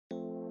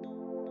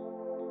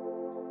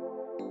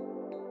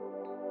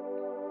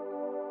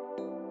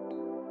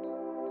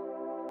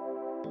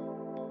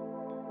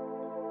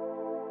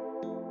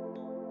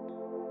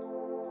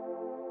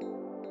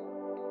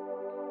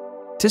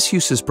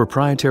TissUse's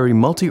proprietary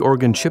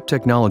multi-organ chip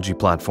technology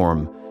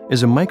platform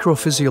is a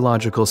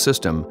microphysiological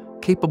system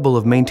capable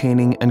of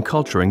maintaining and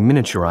culturing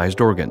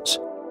miniaturized organs.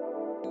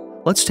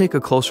 Let's take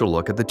a closer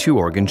look at the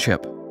two-organ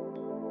chip.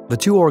 The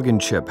two-organ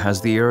chip has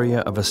the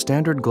area of a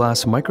standard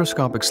glass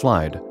microscopic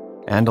slide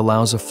and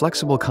allows a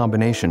flexible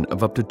combination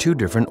of up to 2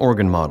 different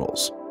organ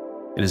models.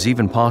 It is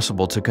even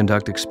possible to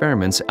conduct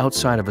experiments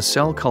outside of a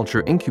cell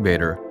culture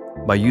incubator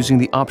by using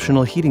the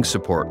optional heating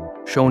support,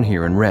 shown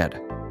here in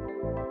red.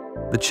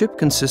 The chip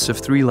consists of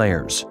 3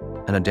 layers: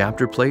 an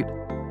adapter plate,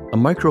 a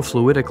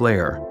microfluidic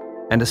layer,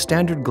 and a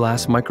standard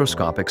glass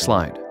microscopic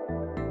slide.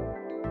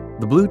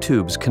 The blue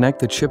tubes connect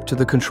the chip to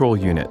the control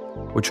unit,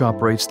 which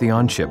operates the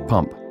on-chip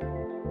pump.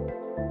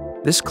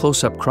 This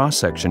close-up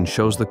cross-section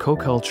shows the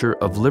co-culture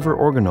of liver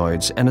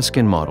organoids and a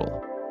skin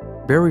model.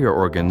 Barrier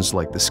organs,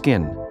 like the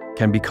skin,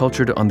 can be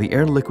cultured on the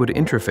air-liquid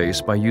interface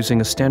by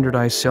using a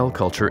standardized cell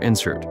culture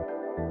insert.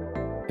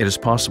 It is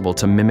possible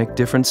to mimic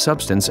different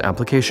substance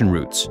application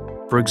routes,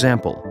 for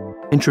example,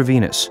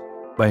 intravenous,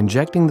 by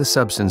injecting the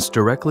substance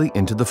directly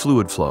into the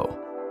fluid flow,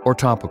 or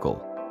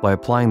topical, by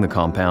applying the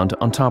compound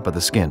on top of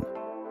the skin.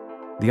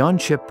 The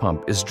on-chip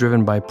pump is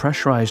driven by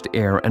pressurized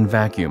air and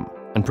vacuum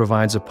and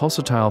provides a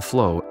pulsatile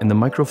flow in the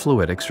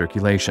microfluidic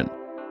circulation.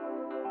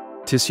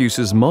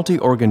 TissUse's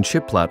multi-organ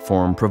chip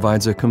platform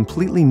provides a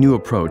completely new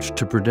approach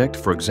to predict,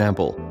 for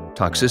example,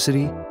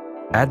 toxicity,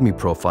 ADME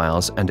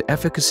profiles, and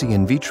efficacy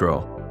in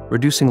vitro,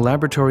 reducing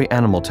laboratory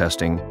animal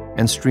testing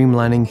and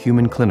streamlining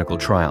human clinical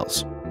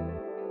trials.